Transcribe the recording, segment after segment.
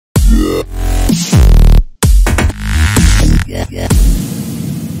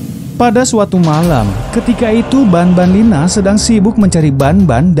Pada suatu malam, ketika itu Banban Lina sedang sibuk mencari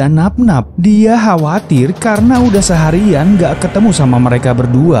Banban dan Nap-Nap. Dia khawatir karena udah seharian gak ketemu sama mereka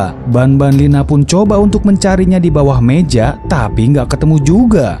berdua. Banban Lina pun coba untuk mencarinya di bawah meja, tapi gak ketemu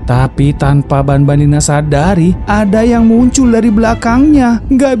juga. Tapi tanpa Banban Lina sadari, ada yang muncul dari belakangnya.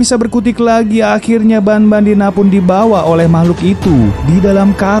 Gak bisa berkutik lagi, akhirnya Banban Lina pun dibawa oleh makhluk itu. Di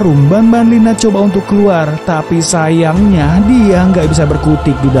dalam karung, Banban Lina coba untuk keluar, tapi sayangnya dia gak bisa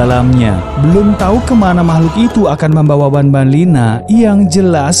berkutik di dalam. Belum tahu kemana makhluk itu akan membawa Banban Lina. Yang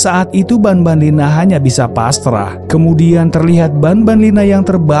jelas saat itu Banban Lina hanya bisa pasrah. Kemudian terlihat Banban Lina yang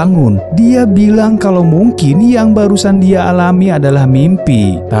terbangun. Dia bilang kalau mungkin yang barusan dia alami adalah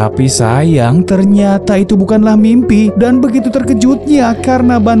mimpi. Tapi sayang ternyata itu bukanlah mimpi. Dan begitu terkejutnya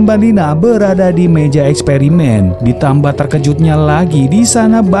karena Banban Lina berada di meja eksperimen. Ditambah terkejutnya lagi, di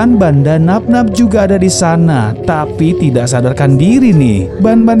sana Banban dan Nap-Nap juga ada di sana. Tapi tidak sadarkan diri nih.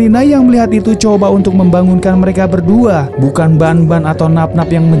 Banban Lina yang melihat itu coba untuk membangunkan mereka berdua. Bukan Banban atau Nap-Nap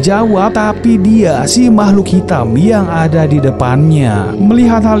yang menjawab, tapi dia, si makhluk hitam yang ada di depannya.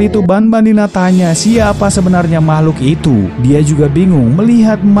 Melihat hal itu, Banban Lina tanya siapa sebenarnya makhluk itu. Dia juga bingung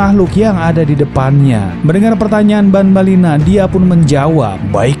melihat makhluk yang ada di depannya. Mendengar pertanyaan Banban Lina, dia pun menjawab,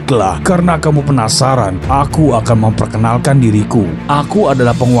 "Baiklah, karena kamu penasaran, aku akan memperkenalkan diriku. Aku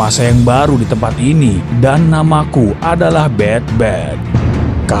adalah penguasa yang baru di tempat ini, dan namaku adalah Badbad.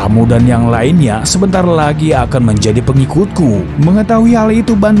 Kamu dan yang lainnya sebentar lagi akan menjadi pengikutku." Mengetahui hal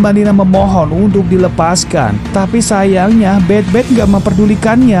itu, Banban Lina memohon untuk dilepaskan. Tapi sayangnya Badbad gak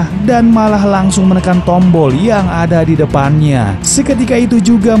memperdulikannya dan malah langsung menekan tombol yang ada di depannya. Seketika itu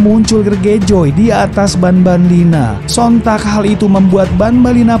juga muncul Gergejoy di atas Banban Lina. Sontak hal itu membuat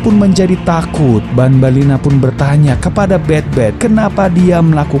Banban Lina pun menjadi takut. Banban Lina pun bertanya kepada Badbad kenapa dia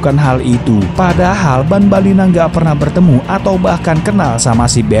melakukan hal itu. Padahal Banban Lina gak pernah bertemu atau bahkan kenal sama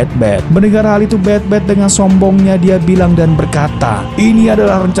si Badbad. Mendengar hal itu, Badbad dengan sombongnya dia bilang dan berkata, "Ini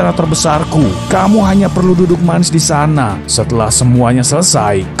adalah rencana terbesarku. Kamu hanya perlu duduk manis di sana. Setelah semuanya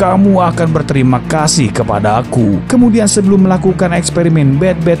selesai, kamu akan berterima kasih kepada aku." Kemudian sebelum melakukan eksperimen,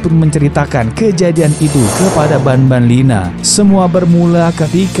 Badbad pun menceritakan kejadian itu kepada Banban Lina. Semua bermula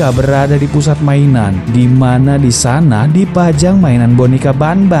ketika berada di pusat mainan, di mana di sana dipajang mainan boneka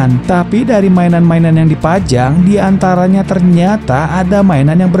Banban. Tapi dari mainan-mainan yang dipajang, di antaranya ternyata ada mainan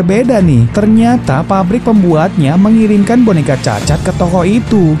yang berbeda nih. Ternyata pabrik pembuatnya mengirimkan boneka cacat ke toko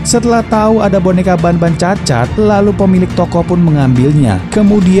itu. Setelah tahu ada boneka Banban cacat, lalu pemilik toko pun mengambilnya,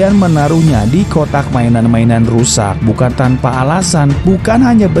 kemudian menaruhnya di kotak mainan-mainan rusak. Bukan tanpa alasan, bukan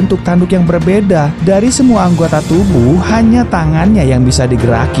hanya bentuk tanduk yang berbeda. Dari semua anggota tubuh, hanya tangannya yang bisa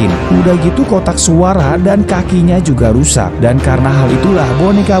digerakin. Udah gitu kotak suara dan kakinya juga rusak. Dan karena hal itulah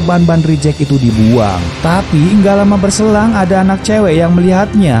boneka Banban reject itu dibuang. Tapi nggak lama berselang ada anak cewek yang melihatnya.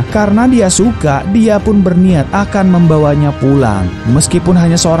 Karena dia suka, dia pun berniat akan membawanya pulang. Meskipun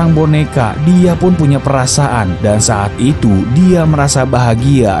hanya seorang boneka, dia pun punya perasaan. Dan saat itu dia merasa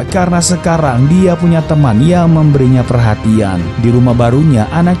bahagia karena sekarang dia punya teman yang memberinya perhatian. Di rumah barunya,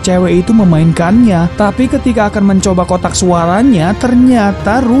 anak cewek itu memainkannya. Tapi ketika akan mencoba kotak suaranya,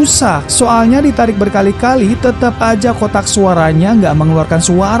 ternyata rusak. Soalnya ditarik berkali-kali, tetap aja kotak suaranya nggak mengeluarkan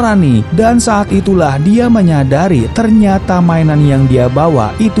suara nih. Dan saat itulah dia menyadari ternyata mainan yang dia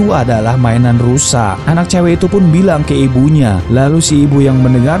bawa itu adalah mainan rusak. Anak cewek itu pun bilang ke ibunya. Lalu si ibu yang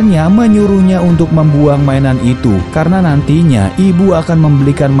mendengarnya menyuruhnya untuk membuang mainan itu karena nantinya ibu akan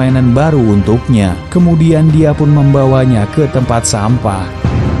membelikan mainan baru untuknya. Kemudian dia pun membawanya ke tempat sampah.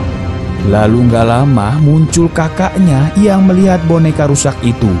 Lalu gak lama muncul kakaknya yang melihat boneka rusak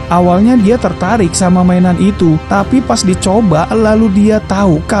itu. Awalnya dia tertarik sama mainan itu, tapi pas dicoba lalu dia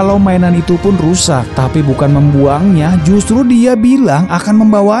tahu kalau mainan itu pun rusak. Tapi bukan membuangnya, justru dia bilang akan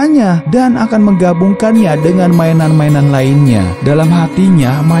membawanya dan akan menggabungkannya dengan mainan-mainan lainnya. Dalam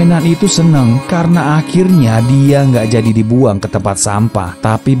hatinya mainan itu seneng karena akhirnya dia gak jadi dibuang ke tempat sampah.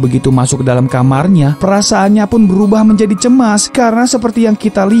 Tapi begitu masuk ke dalam kamarnya, perasaannya pun berubah menjadi cemas karena seperti yang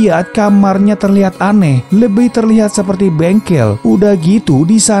kita lihat, kamarnya terlihat aneh, lebih terlihat seperti bengkel. Udah gitu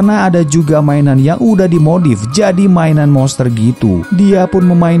di sana ada juga mainan yang udah dimodif jadi mainan monster gitu. Dia pun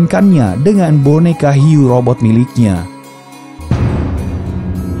memainkannya dengan boneka hiu robot miliknya.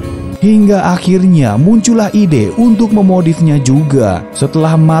 Hingga akhirnya muncullah ide untuk memodifnya juga.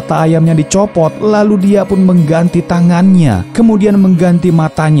 Setelah mata ayamnya dicopot, lalu dia pun mengganti tangannya, kemudian mengganti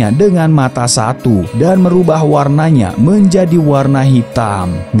matanya dengan mata satu dan merubah warnanya menjadi warna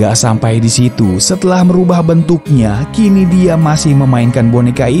hitam. Gak sampai di situ, setelah merubah bentuknya, kini dia masih memainkan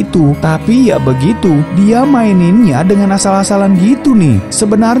boneka itu. Tapi ya begitu, dia maininnya dengan asal-asalan gitu nih.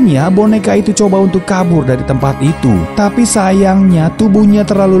 Sebenarnya boneka itu coba untuk kabur dari tempat itu, tapi sayangnya tubuhnya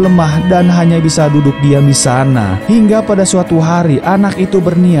terlalu lemah rumah dan hanya bisa duduk diam di sana. Hingga pada suatu hari anak itu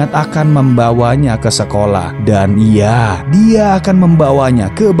berniat akan membawanya ke sekolah. Dan iya, dia akan membawanya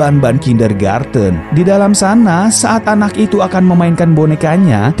ke Banban Kindergarten. Di dalam sana, saat anak itu akan memainkan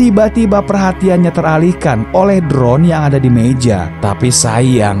bonekanya, tiba-tiba perhatiannya teralihkan oleh drone yang ada di meja. Tapi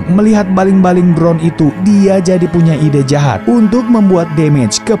sayang, melihat baling-baling drone itu, dia jadi punya ide jahat untuk membuat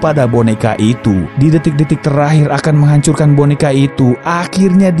damage kepada boneka itu. Di detik-detik terakhir akan menghancurkan boneka itu,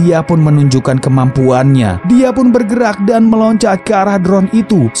 akhirnya dia pun menunjukkan kemampuannya. Dia pun bergerak dan meloncat ke arah drone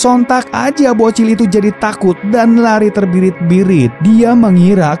itu. Sontak aja bocil itu jadi takut dan lari terbirit-birit. Dia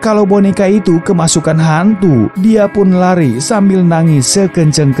mengira kalau boneka itu kemasukan hantu. Dia pun lari sambil nangis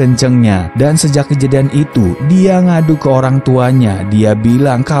sekenceng-kencengnya. Dan sejak kejadian itu, dia ngadu ke orang tuanya. Dia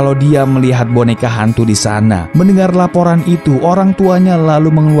bilang kalau dia melihat boneka hantu di sana. Mendengar laporan itu, orang tuanya lalu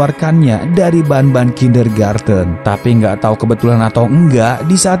mengeluarkannya dari Banban Kindergarten. Tapi nggak tahu kebetulan atau enggak,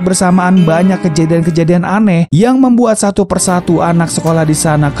 di saat bersamaan banyak kejadian-kejadian aneh yang membuat satu persatu anak sekolah di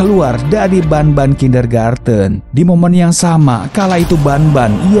sana keluar dari Banban Kindergarten. Di momen yang sama, kala itu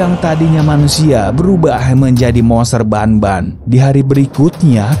Banban yang tadinya manusia berubah menjadi monster Banban. Di hari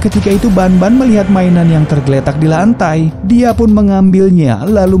berikutnya, ketika itu Banban melihat mainan yang tergeletak di lantai. Dia pun mengambilnya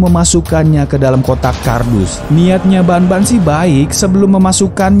lalu memasukkannya ke dalam kotak kardus. Niatnya Banban sih baik. Sebelum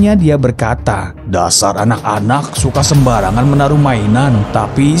memasukkannya, dia berkata, "Dasar anak-anak suka sembarangan menaruh mainan,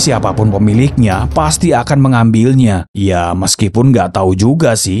 tapi siapapun pemiliknya pasti akan mengambilnya. Ya meskipun nggak tahu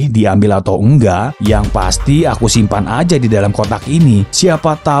juga sih diambil atau enggak, yang pasti aku simpan aja di dalam kotak ini.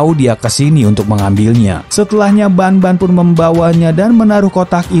 Siapa tahu dia kesini untuk mengambilnya." Setelahnya Banban pun membawanya dan menaruh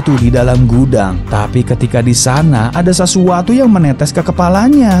kotak itu di dalam gudang. Tapi ketika di sana ada sesuatu yang menetes ke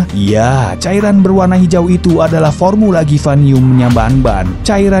kepalanya. Ya, cairan berwarna hijau itu adalah formula givaniumnya Banban.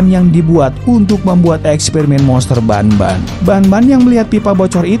 Cairan yang dibuat untuk membuat eksperimen monster Banban. Banban yang melihat pipa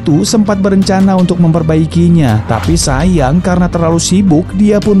bocor itu sempat berencana untuk memperbaikinya. Tapi sayang karena terlalu sibuk,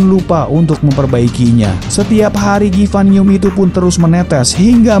 dia pun lupa untuk memperbaikinya. Setiap hari givanium itu pun terus menetes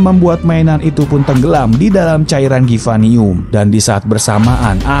hingga membuat mainan itu pun tenggelam di dalam cairan givanium. Dan di saat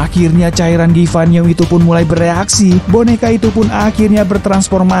bersamaan, akhirnya cairan givanium itu pun mulai bereaksi. Boneka itu pun akhirnya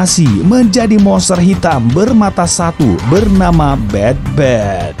bertransformasi menjadi monster hitam bermata satu bernama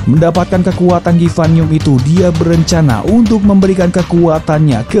Badbad. Mendapatkan kekuatan givanium itu, dia berencana untuk memberikan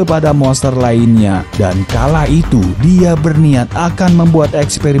kekuatannya kepada monster lainnya. Dan kala itu, dia berniat akan membuat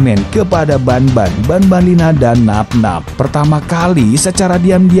eksperimen kepada Banban, Banbanlina, dan Nap-Nap. Pertama kali, secara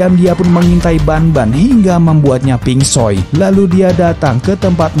diam-diam dia pun mengintai Banban hingga membuatnya pingsoy. Lalu dia datang ke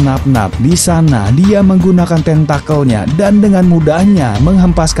tempat Nap-Nap. Di sana, dia menggunakan tentakelnya dan dengan mudahnya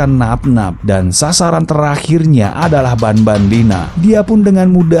menghempaskan Nap-Nap. Dan sasaran terakhirnya adalah Banbanlina. Dia pun dengan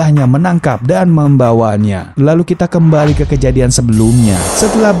mudahnya menangkap dan membawanya. Lalu kita kembali ke kejadian sebelumnya.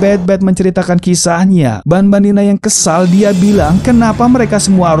 Setelah Badbad menceritakan kisahnya, Banbanlina yang kesal, dia bilang kenapa mereka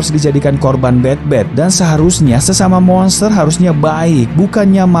semua harus dijadikan korban Badbad, dan seharusnya sesama monster harusnya baik,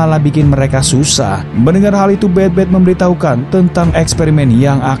 bukannya malah bikin mereka susah. Mendengar hal itu, Badbad memberitahukan tentang eksperimen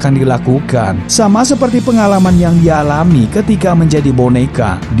yang akan dilakukan, sama seperti pengalaman yang dia alami ketika menjadi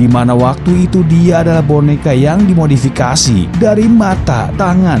boneka, di mana waktu itu dia adalah boneka yang dimodifikasi dari mata,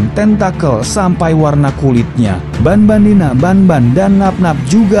 tangan, tentakel sampai warna kulitnya. Banbanlina, Banban, dan Nap-Nap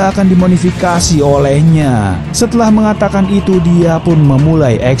juga akan dimodifikasi olehnya. Setelah mengatakan itu, dia pun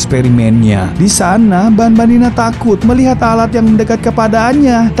memulai eksperimennya. Di sana, Banbanlina takut melihat alat yang mendekat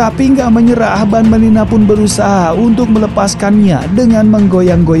kepadanya, tapi nggak menyerah. Banbanlina pun berusaha untuk melepaskannya dengan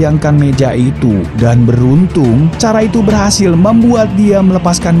menggoyang-goyangkan meja itu. Dan beruntung, cara itu berhasil membuat dia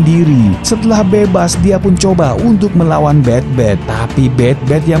melepaskan diri. Setelah bebas, dia pun coba untuk melawan Badbad. Tapi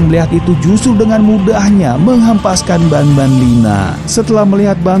Badbad yang melihat itu justru dengan mudahnya menghempaskan Banbanlina. Setelah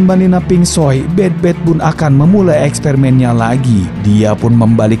melihat Banbanlina pingsoy, Badbad pun akan memulai eksperimennya lagi. Dia pun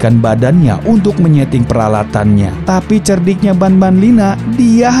membalikan badannya untuk menyeting peralatannya. Tapi cerdiknya Banbanlina,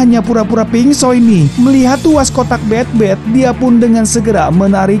 dia hanya pura-pura pingsoy nih. Melihat tuas kotak Badbad, dia pun dengan segera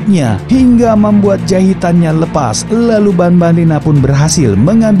menariknya hingga membuat jahitannya lepas. Lalu Banbanlina pun berhasil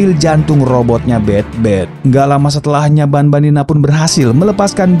mengambil jantung robotnya Badbad. Gak lama setelahnya, Banbanlina pun berhasil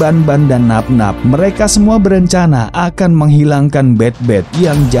melepaskan Banban dan Nap-Nap. Mereka semua berencana akan menghilangkan Badbad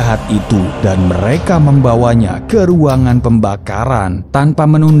yang jahat itu, dan mereka membawanya ke ruangan pembakaran. Tanpa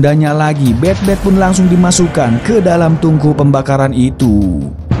menundanya lagi, Badbad pun langsung dimasukkan ke dalam tungku pembakaran itu.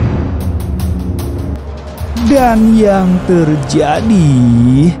 Dan yang terjadi,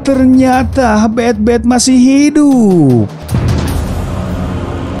 ternyata Badbad masih hidup.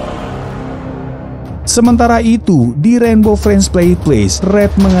 Sementara itu, di Rainbow Friends Play Place,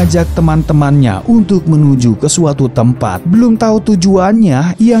 Red mengajak teman-temannya untuk menuju ke suatu tempat. Belum tahu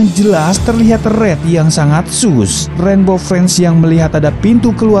tujuannya, yang jelas terlihat Red yang sangat sus. Rainbow Friends yang melihat ada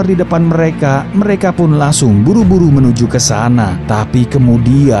pintu keluar di depan mereka, mereka pun langsung buru-buru menuju ke sana. Tapi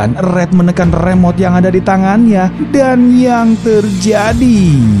kemudian Red menekan remote yang ada di tangannya, dan yang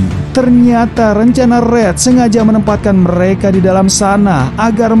terjadi, ternyata rencana Red sengaja menempatkan mereka di dalam sana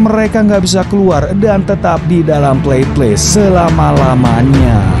agar mereka nggak bisa keluar dan tetap di dalam play place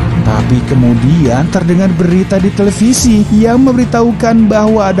selama-lamanya. Tapi kemudian terdengar berita di televisi yang memberitahukan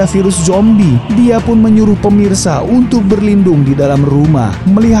bahwa ada virus zombie. Dia pun menyuruh pemirsa untuk berlindung di dalam rumah.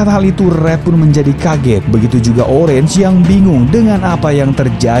 Melihat hal itu, Red pun menjadi kaget. Begitu juga Orange yang bingung dengan apa yang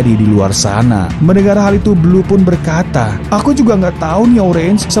terjadi di luar sana. Mendengar hal itu, Blue pun berkata, "Aku juga nggak tahu nih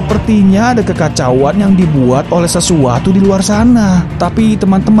Orange, sepertinya ada kekacauan yang dibuat oleh sesuatu di luar sana. Tapi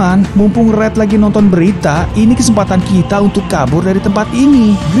teman-teman, mumpung Red lagi nonton berita, ini kesempatan kita untuk kabur dari tempat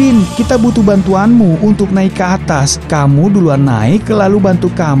ini. Green, kita butuh bantuanmu untuk naik ke atas. Kamu duluan naik, lalu bantu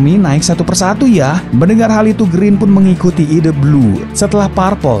kami naik satu persatu ya." Mendengar hal itu, Green pun mengikuti ide Blue. Setelah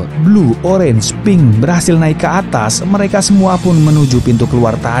Purple, Blue, Orange, Pink berhasil naik ke atas, mereka semua pun menuju pintu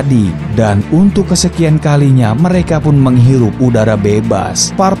keluar tadi. Dan untuk kesekian kalinya, mereka pun menghirup udara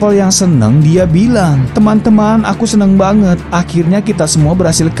bebas. Purple yang seneng, dia bilang, "Teman-teman, aku seneng banget. Akhirnya kita semua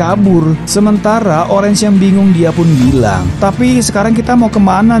berhasil kabur." Sementara Orange yang bingung, dia pun bilang, "Tapi sekarang kita mau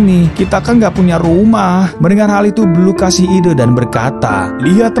kemana nih? Kita kan nggak punya rumah." Mendengar hal itu, Blue kasih ide dan berkata,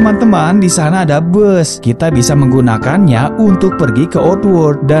 "Lihat teman-teman, di sana ada bus. Kita bisa menggunakannya untuk pergi ke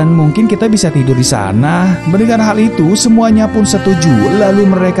Outward dan mungkin kita bisa tidur di sana." Mendengar hal itu, semuanya pun setuju. Lalu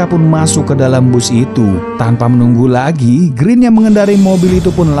mereka pun masuk ke dalam bus itu. Tanpa menunggu lagi, Green yang mengendarai mobil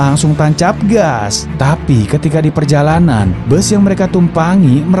itu pun langsung tancap gas. Tapi ketika di perjalanan, bus yang mereka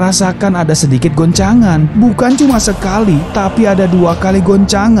tumpangi merasakan ada sedikit goncangan. Bukan cuma sekali, tapi ada 2 kali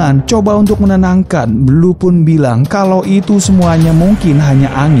goncangan. Coba untuk menenangkan, Blue pun bilang kalau itu semuanya mungkin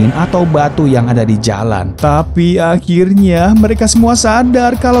hanya angin atau batu yang ada di jalan. Tapi akhirnya mereka semua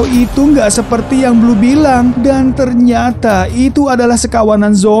sadar kalau itu nggak seperti yang Blue bilang, dan ternyata itu adalah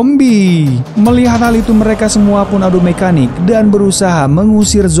sekawanan zombie. Melihat hal itu, mereka semua pun adu mekanik dan berusaha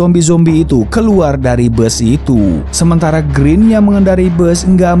mengusir zombie-zombie itu keluar dari bus itu. Sementara Green yang mengendarai bus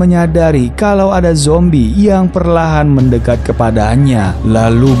nggak menyadari kalau ada zombie yang perlahan mendekat kepadanya.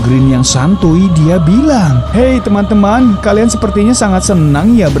 Lalu Green yang santuy, dia bilang, "Hei teman-teman, kalian sepertinya sangat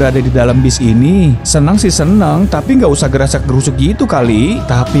senang ya berada di dalam bis ini." "Senang sih senang, tapi nggak usah gerasak-gerusuk gitu kali."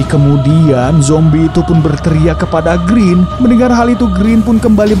 Tapi kemudian zombie itu pun berteriak kepada Green. Mendengar hal itu, Green pun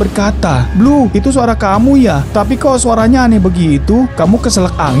kembali berkata, "Blue, itu suara kamu ya? Tapi kok suaranya aneh begitu? Kamu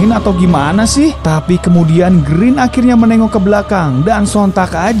keselak angin atau gimana sih?" Tapi kemudian Green akhirnya menengok ke belakang dan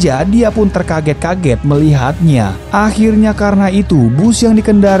sontak aja dia pun terkaget-kaget melihatnya. Akhirnya karena itu, bus yang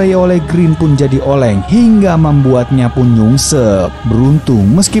dikendarai oleh Green pun jadi oleng hingga membuatnya pun nyungsep.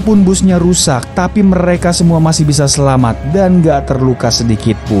 Beruntung meskipun busnya rusak, tapi mereka semua masih bisa selamat dan gak terluka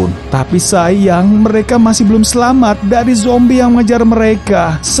sedikit pun. Tapi sayang, mereka masih belum selamat dari zombie yang mengejar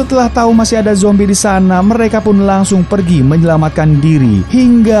mereka. Setelah tahu masih ada zombie di sana, mereka pun langsung pergi menyelamatkan diri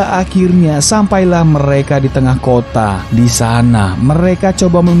hingga akhirnya sampailah mereka di tengah kota. Di sana mereka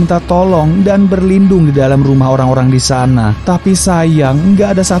coba meminta tolong dan berlindung di dalam rumah orang-orang di sana. Tapi sayang,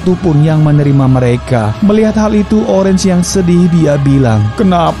 nggak ada satupun yang menerima mereka. Melihat hal itu, Orange yang sedih, dia bilang,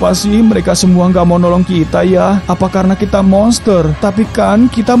 "Kenapa sih mereka semua nggak mau nolong kita ya? Apa karena kita monster? Tapi kan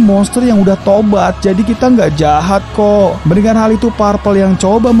kita monster yang udah tobat, jadi kita nggak jahat kok." Mendengar hal itu, Purple yang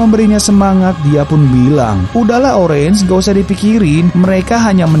coba memberinya semangat, dia pun bilang, "Udahlah Orange, gak usah dipikirin. Mereka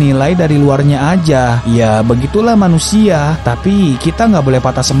hanya menilai dari luarnya aja. Ya begitulah manusia. Tapi kita nggak boleh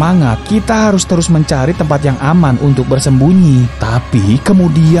patah semangat. Kita harus terus mencari tempat yang aman untuk bersembunyi." Tapi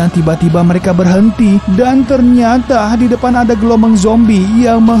kemudian tiba-tiba mereka berhenti dan ternyata di depan ada gelombang zombie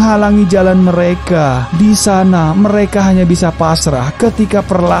yang menghalangi jalan mereka. Di sana mereka hanya bisa pasrah ketika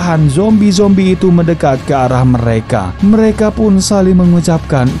perlahan zombie-zombie itu mendekat ke arah mereka. Mereka pun saling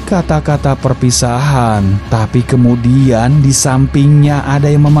mengucapkan kata-kata perpisahan. Tapi kemudian di sampingnya ada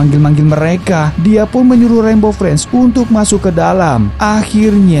yang memanggil-manggil mereka. Dia pun menyuruh Rainbow Friends untuk masuk ke dalam.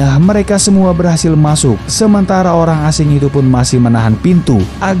 Akhirnya mereka semua berhasil masuk. Sementara orang asing itu pun masih menahan pintu pintu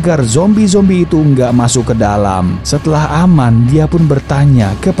agar zombie-zombie itu nggak masuk ke dalam. Setelah aman, dia pun bertanya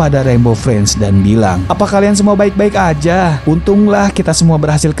kepada Rainbow Friends dan bilang, "Apa kalian semua baik-baik aja? Untunglah kita semua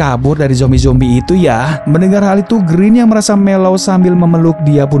berhasil kabur dari zombie-zombie itu ya." Mendengar hal itu, Green yang merasa mellow sambil memeluk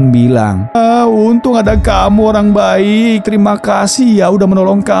dia pun bilang, "Untung ada kamu orang baik. Terima kasih ya udah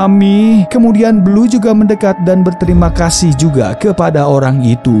menolong kami." Kemudian Blue juga mendekat dan berterima kasih juga kepada orang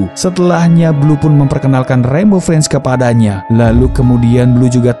itu. Setelahnya Blue pun memperkenalkan Rainbow Friends kepadanya. Lalu kemudian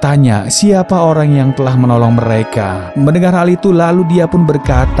Blue juga tanya siapa orang yang telah menolong mereka. Mendengar hal itu lalu dia pun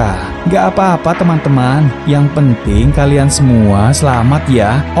berkata, "Gak apa-apa teman-teman, yang penting kalian semua selamat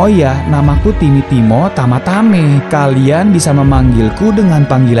ya. Oh ya, namaku Timmy Timo Tamatame. Kalian bisa memanggilku dengan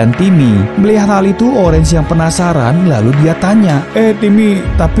panggilan Timmy." Melihat hal itu, Orange yang penasaran lalu dia tanya, "Timmy,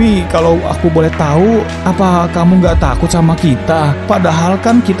 tapi kalau aku boleh tahu, apa kamu gak takut sama kita? Padahal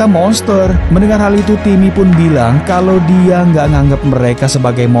kan kita monster." Mendengar hal itu, Timmy pun bilang kalau dia nggak nganggap mereka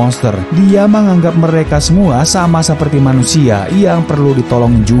sebagai monster. Dia menganggap mereka semua sama seperti manusia yang perlu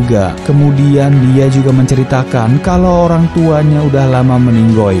ditolong juga. Kemudian dia juga menceritakan kalau orang tuanya udah lama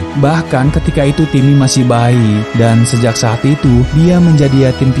meninggoy. Bahkan ketika itu Timmy masih bayi, dan sejak saat itu dia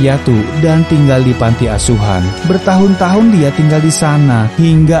menjadi yatim piatu dan tinggal di panti asuhan. Bertahun-tahun dia tinggal di sana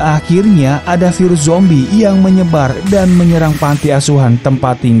hingga akhirnya ada virus zombie yang menyebar dan menyerang panti asuhan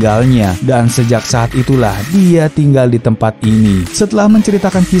tempat tinggalnya, dan sejak saat itulah dia tinggal di tempat ini. Setelah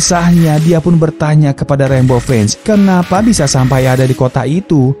menceritakan kisahnya, dia pun bertanya kepada Rainbow Friends kenapa bisa sampai ada di kota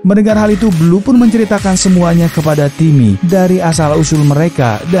itu. Mendengar hal itu, Blue pun menceritakan semuanya kepada Timmy dari asal-usul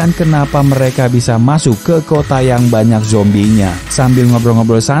mereka dan kenapa mereka bisa masuk ke kota yang banyak zombinya. Sambil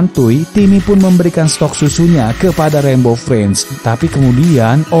ngobrol-ngobrol santuy, Timmy pun memberikan stok susunya kepada Rainbow Friends. Tapi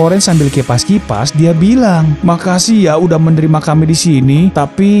kemudian Orange sambil kipas-kipas dia bilang, "Makasih ya udah menerima kami di sini.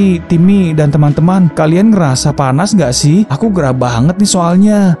 Tapi Timmy dan teman-teman, kalian ngerasa panas gak sih? Aku gerah banget nih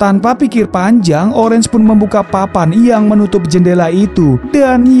soalnya." Tanpa pikir panjang, Orange pun membuka papan yang menutup jendela itu.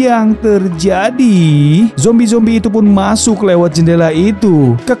 Dan yang terjadi, zombie-zombie itu pun masuk lewat jendela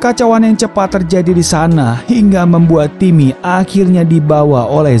itu. Kekacauan yang cepat terjadi di sana hingga membuat Timmy akhirnya dibawa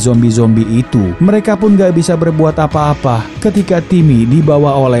oleh zombie-zombie itu. Mereka pun gak bisa berbuat apa-apa ketika Timmy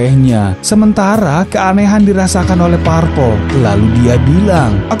dibawa olehnya. Sementara keanehan dirasakan oleh Purple. Lalu dia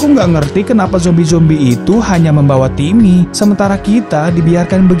bilang, "Aku gak ngerti kenapa zombie-zombie itu hanya membawa Timmy, sementara kita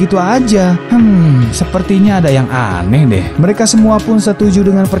dibiarkan begitu aja. Sepertinya ada yang aneh deh." Mereka semua pun setuju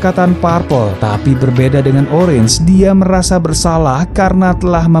dengan perkataan Purple, tapi berbeda dengan Orange. Dia merasa bersalah karena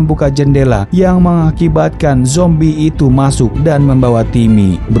telah membuka jendela yang mengakibatkan zombie itu masuk dan membawa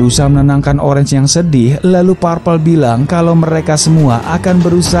Timmy. Berusaha menenangkan Orange yang sedih, lalu Purple bilang kalau mereka semua akan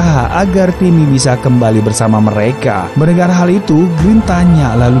berusaha agar Timmy bisa kembali bersama mereka. Mendengar hal itu, Green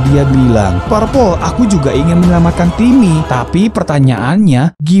tanya, lalu dia bilang, "Purple, aku juga ingin menyelamatkan Timmy, tapi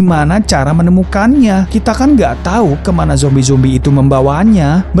pertanyaannya, gimana cara menemukannya? Kita kan nggak tahu kemana zombie-zombie itu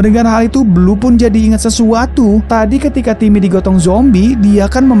membawanya." Mendengar hal itu, Blue pun jadi ingat sesuatu. Tadi ketika Timmy digotong zombie, dia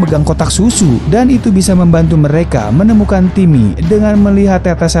kan memegang kotak susu, dan itu bisa membantu mereka menemukan Timmy dengan melihat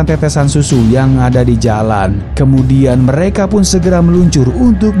tetesan-tetesan susu yang ada di jalan. Kemudian mereka pun segera meluncur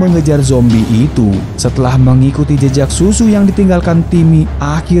untuk mengejar zombie itu. Setelah mengikuti jejak susu yang ditinggalkan Timmy,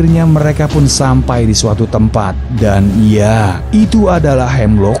 akhirnya mereka pun sampai di suatu tempat. Dan ya, itu adalah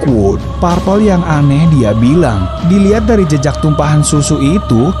Hemlock Wood. Purple yang aneh dia bilang, "Dilihat dari jejak tumpahan susu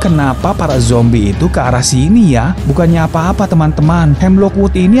itu, kenapa para zombie itu ke arah sini ya? Bukannya apa-apa teman-teman, Hemlock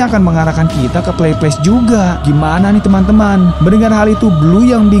Wood ini akan mengarahkan kita ke Playplace juga. Gimana nih teman-teman?" Mendengar hal itu, Blue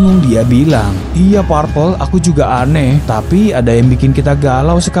yang bingung dia bilang, "Iya Purple, aku juga aneh, tapi ada yang bikin kita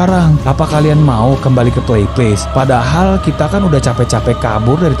galau sekarang. Apa kalian mau kembali ke Playplace? Padahal kita kan udah capek-capek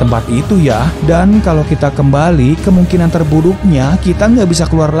kabur dari tempat itu ya. Dan kalau kita kembali, kemungkinan terburuknya kita nggak bisa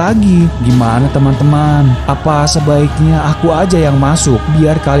keluar lagi. Gimana teman-teman? Apa sebaiknya aku aja yang masuk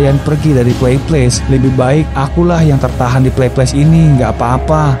biar kalian pergi dari Playplace? Lebih baik akulah yang tertahan di Playplace ini, nggak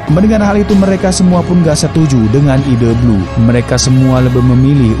apa-apa." Mendengar hal itu, mereka semua pun nggak setuju dengan ide Blue. Mereka semua lebih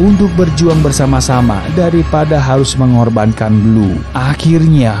memilih untuk berjuang bersama-sama daripada harus mengorbankan Blue.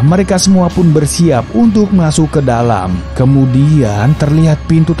 Akhirnya mereka semua pun bersiap untuk masuk ke dalam. Kemudian terlihat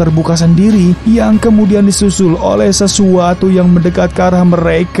pintu terbuka sendiri yang kemudian disusul oleh sesuatu yang mendekat ke arah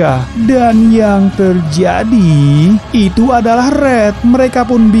mereka. Dan yang terjadi itu adalah Red. Mereka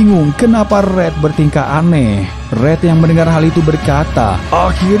pun bingung kenapa Red bertingkah aneh. Red yang mendengar hal itu berkata,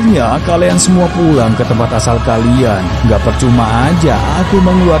 "Akhirnya kalian semua pulang ke tempat asal kalian. Gak percuma aja aku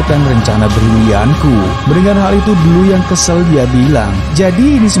mengeluarkan rencana brilianku." Mendengar hal itu Blue yang kesel dia bilang,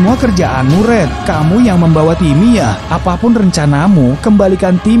 "Jadi ini semua kerjaanmu, Red? Kamu yang membawa Timmy ya? Apapun rencanamu,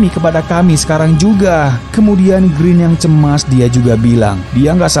 kembalikan Timmy kepada kami sekarang juga." Kemudian Green yang cemas dia juga bilang,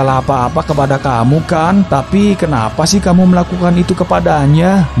 "Dia gak salah apa-apa kepada kamu kan? Tapi kenapa sih kamu melakukan itu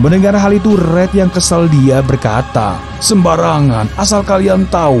kepadanya?" Mendengar hal itu Red yang kesel dia berkata, "Sembarangan, asal kalian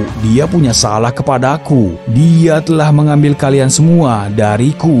tahu, dia punya salah kepadaku. Dia telah mengambil kalian semua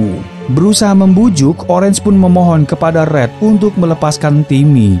dariku." Berusaha membujuk, Orange pun memohon kepada Red untuk melepaskan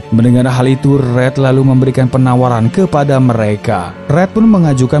Timmy. Mendengar hal itu, Red lalu memberikan penawaran kepada mereka. Red pun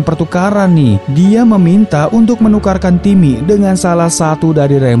mengajukan pertukaran nih. Dia meminta untuk menukarkan Timmy dengan salah satu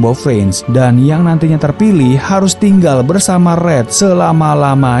dari Rainbow Friends, dan yang nantinya terpilih harus tinggal bersama Red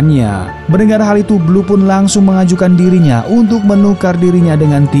selama-lamanya. Mendengar hal itu, Blue pun langsung mengajukan dirinya untuk menukar dirinya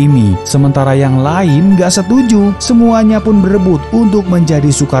dengan Timmy. Sementara yang lain gak setuju, semuanya pun berebut untuk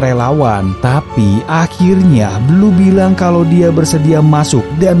menjadi sukarelawan. Tapi akhirnya Blue bilang kalau dia bersedia masuk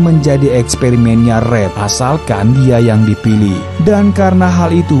dan menjadi eksperimennya Red, asalkan dia yang dipilih. Dan karena hal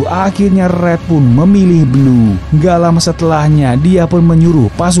itu akhirnya Red pun memilih Blue. Gak lama setelahnya dia pun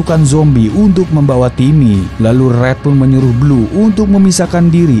menyuruh pasukan zombie untuk membawa Timmy. Lalu Red pun menyuruh Blue untuk memisahkan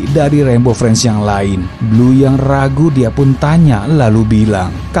diri dari Rainbow Friends yang lain. Blue yang ragu dia pun tanya lalu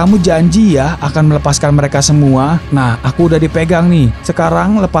bilang, "Kamu janji ya akan melepaskan mereka semua?" "Nah, aku udah dipegang nih.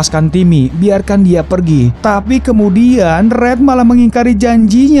 Sekarang lepaskan Timmy, biarkan dia pergi." Tapi kemudian Red malah mengingkari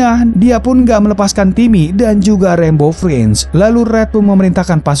janjinya. Dia pun gak melepaskan Timmy dan juga Rainbow Friends. Lalu Red pun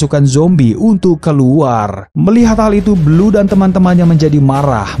memerintahkan pasukan zombie untuk keluar. Melihat hal itu, Blue dan teman-temannya menjadi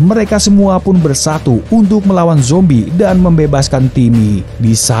marah. Mereka semua pun bersatu untuk melawan zombie dan membebaskan Timmy.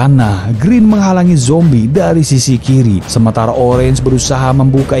 Di sana, Green menghalangi zombie dari sisi kiri, sementara Orange berusaha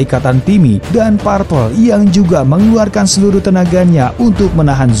membuka ikatan Timmy dan Purple yang juga mengeluarkan seluruh tenaganya untuk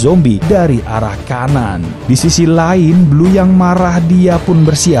menahan zombie dari arah kanan. Di sisi lain, Blue yang marah dia pun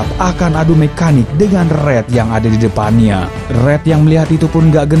bersiap akan adu mekanik dengan Red yang ada di depannya. Red yang melihat itu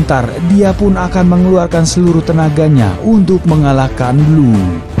pun gak gentar, dia pun akan mengeluarkan seluruh tenaganya untuk mengalahkan Blue.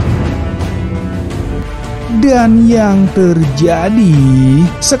 Dan yang terjadi,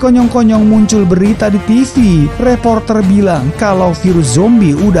 sekonyong-konyong muncul berita di TV. Reporter bilang kalau virus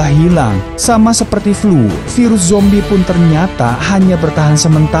zombie udah hilang. Sama seperti flu, virus zombie pun ternyata hanya bertahan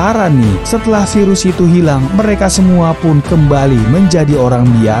sementara nih. Setelah virus itu hilang, mereka semua pun kembali menjadi orang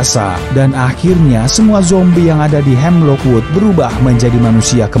biasa. Dan akhirnya semua zombie yang ada di Hemlockwood berubah menjadi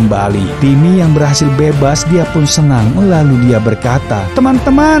manusia kembali. Timmy yang berhasil bebas, dia pun senang. Lalu dia berkata,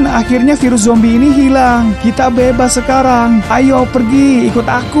 "Teman-teman, akhirnya virus zombie ini hilang. Kita bebas sekarang. Ayo pergi, ikut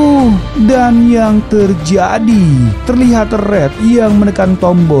aku." Dan yang terjadi, terlihat Red yang menekan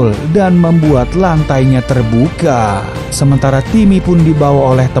tombol dan membuat lantainya terbuka. Sementara Timmy pun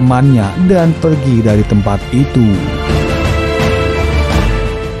dibawa oleh temannya dan pergi dari tempat itu.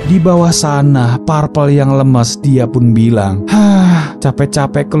 Di bawah sana, Purple yang lemas dia pun bilang,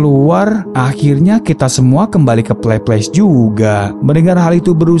 "Capek-capek keluar, akhirnya kita semua kembali ke Playplace juga." Mendengar hal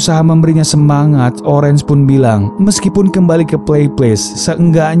itu berusaha memberinya semangat, Orange pun bilang, meskipun kembali ke Playplace,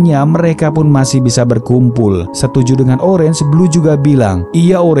 seenggaknya mereka pun masih bisa berkumpul. Setuju dengan Orange, Blue juga bilang,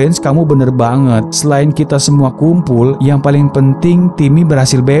 "Iya Orange, kamu bener banget. Selain kita semua kumpul, yang paling penting Timmy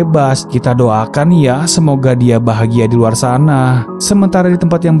berhasil bebas. Kita doakan ya, semoga dia bahagia di luar sana." Sementara di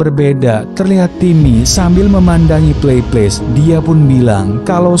tempat yang berbeda, terlihat Timmy sambil memandangi Playplace. Dia pun bilang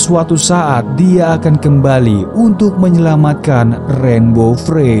kalau suatu saat dia akan kembali untuk menyelamatkan Rainbow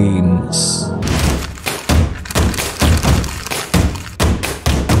Friends.